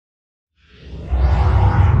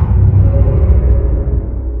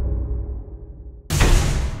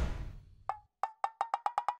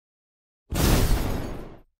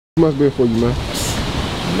months been for you, man?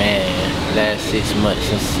 Man, last 6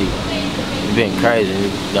 months, let's see. It's been crazy.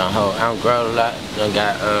 I'm growing a lot. Done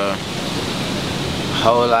got a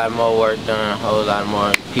whole lot more work done, a whole lot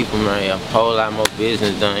more people made, a whole lot more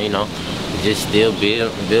business done, you know. Just still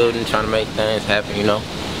building, trying to make things happen, you know.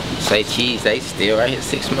 Say cheese, they still right here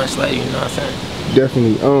 6 months later, you know what I'm saying?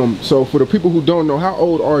 Definitely. So for the people who don't know, how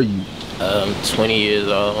old are you? 20 years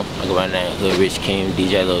old. I go by the name Hoodrich Keem,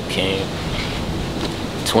 DJ Lil Keem.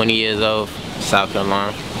 20 years old, South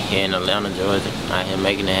Carolina, here in Atlanta, Georgia. Out here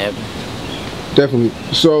making it happen. Definitely.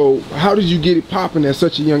 So how did you get it popping at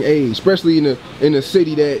such a young age, especially in a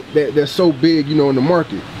city that's so big, you know, in the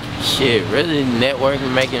market? Shit, really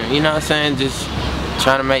networking, making, you know what I'm saying, just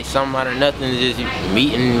trying to make something out of nothing, just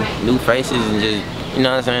meeting new faces and just, you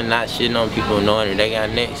know what I'm saying, not shitting on people knowing that they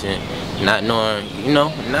got next and not knowing, you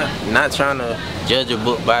know, not trying to judge a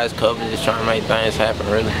book by its cover, just trying to make things happen,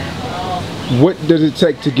 really. What does it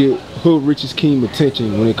take to get Hoodrich Keem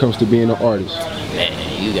attention when it comes to being an artist?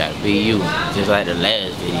 Man, you gotta be you, just like the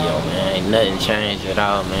last video, man. Ain't nothing changed at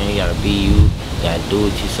all, man. You gotta be you, you gotta do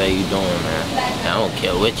what you say you doing, man. I don't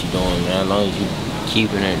care what you doing, man, as long as you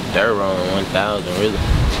keeping it thorough on 1,000, really.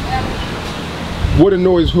 What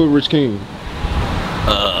annoys Hoodrich Keem?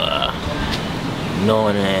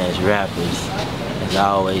 Knowing as rappers is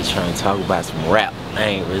always trying to talk about some rap. I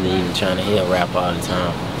ain't really even trying to hear rap all the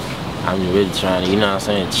time. I'm really trying to, you know what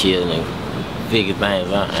I'm saying, chill and figure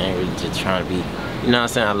things out. I ain't really just trying to be, you know what I'm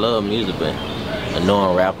saying, I love music, but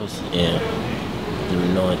annoying rappers and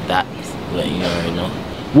annoying thoughts, but you already know.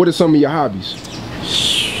 What are some of your hobbies?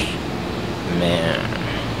 Man,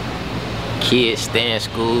 kids stay in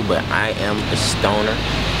school, but I am a stoner.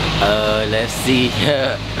 Let's see,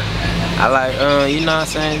 I like, you know what I'm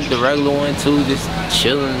saying, the regular one too, just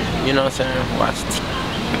chilling, you know what I'm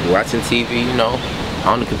saying, watching TV, you know,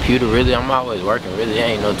 on the computer. Really, I'm always working, really, there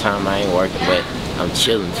ain't no time I ain't working, but I'm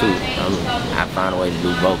chilling too. I find a way to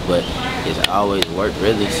do both, but it's always work,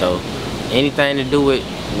 really, so anything to do with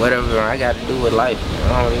whatever I got to do with life,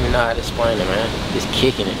 I don't even know how to explain it, man, just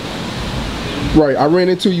kicking it. Right, I ran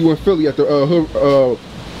into you in Philly at the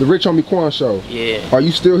Rich Homie Quan show. Yeah. Are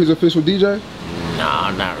you still his official DJ?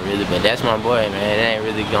 No, not really, but that's my boy, man. It ain't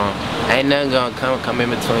really ain't nothing gonna come in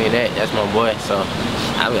between that. That's my boy, so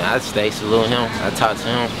I stay salute him. I talk to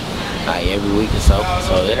him like every week or so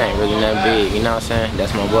it ain't really nothing big, you know what I'm saying?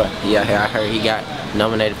 That's my boy. Yeah, I heard he got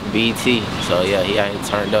nominated for BET, so yeah, he ain't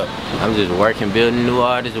turned up. I'm just working, building new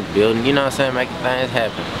artists, building, you know what I'm saying, making things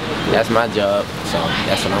happen. That's my job, so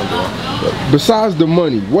that's what I'm doing. Besides the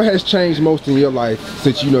money, what has changed most in your life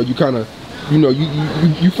since, you know, you kind of, you know,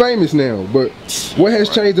 you famous now, but what has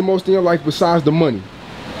changed the most in your life besides the money?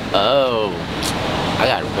 Oh, I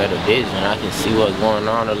got a better vision. I can see what's going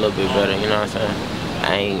on a little bit better, you know what I'm saying?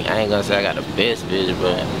 I ain't gonna say I got the best vision,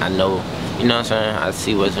 but I know, you know what I'm saying, I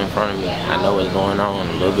see what's in front of me. I know what's going on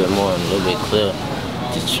a little bit more and a little bit clearer.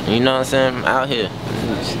 Just, you know what I'm saying, I'm out here.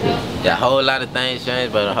 A whole lot of things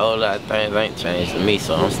changed, but a whole lot of things ain't changed to me,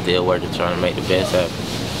 so I'm still working, trying to make the best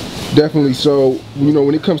happen. Definitely. So, you know,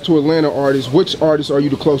 when it comes to Atlanta artists, which artists are you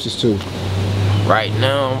the closest to? Right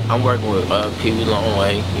now, I'm working with Pee Wee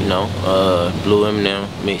Longway, you know, Blue Eminem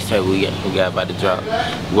mixtape we got about to drop.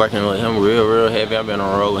 Working with him real heavy. I've been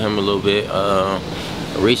on the road with him a little bit.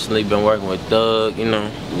 Recently been working with Thug, you know.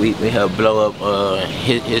 We helped blow up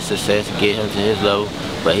his success, get him to his level,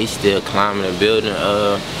 but he's still climbing and building.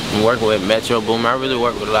 I'm working with Metro Boomin. I really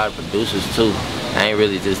work with a lot of producers too. I ain't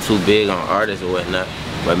really just too big on artists or whatnot.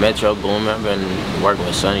 But Metro Boomin, I've been working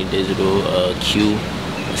with Sunny Digital, Q.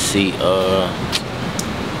 See,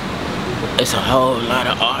 it's a whole lot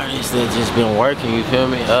of artists that just been working, you feel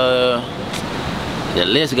me? The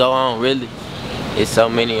list go on, really. It's so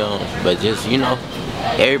many on, but just, you know,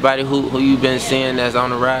 everybody who you been seeing that's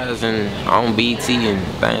on the rise and on BT and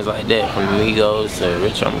things like that, from Migos to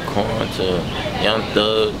Rich Homie Quan to Young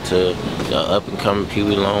Thug to the up and coming Pee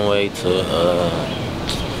Wee Longway to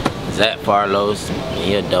Zach Farlos.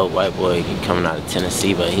 He a dope white boy. He coming out of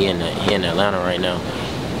Tennessee, but he in Atlanta right now.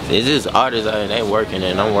 It's just artists out there, they working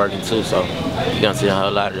and I'm working too, so you're gonna see a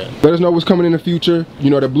whole lot of that. Let us know what's coming in the future. You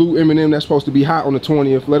know, the Blue Eminem that's supposed to be hot on the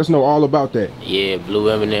 20th. Let us know all about that. Yeah, Blue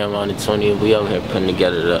Eminem on the 20th. We over here putting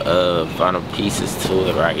together the final pieces to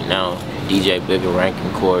it right now. DJ Bigger,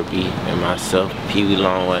 Rankin, Corby, and myself, Pee Wee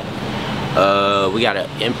Longway. We got an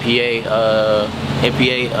MPA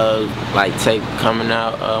like tape coming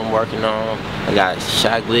out. I'm working on. I got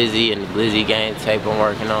Shot Glizzy and the Glizzy Gang tape I'm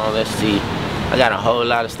working on. Let's see. I got a whole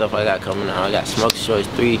lot of stuff I got coming out. I got Smoke Choice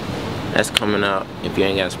 3, that's coming out. If you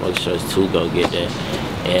ain't got Smoke Choice 2, go get that.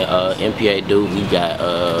 And MPA Dude, we got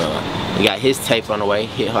We got his tape on the way,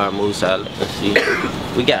 Hit Hard Move Solid. Let's see.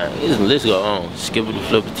 We got, let's go on. Skipper the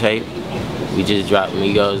Flipper tape. We just dropped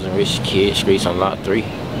Migos and Rich Kid, Streets on Lock 3.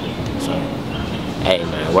 So, hey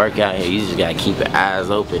man, work out here. You just gotta keep your eyes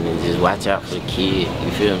open and just watch out for the kid.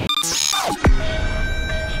 You feel me?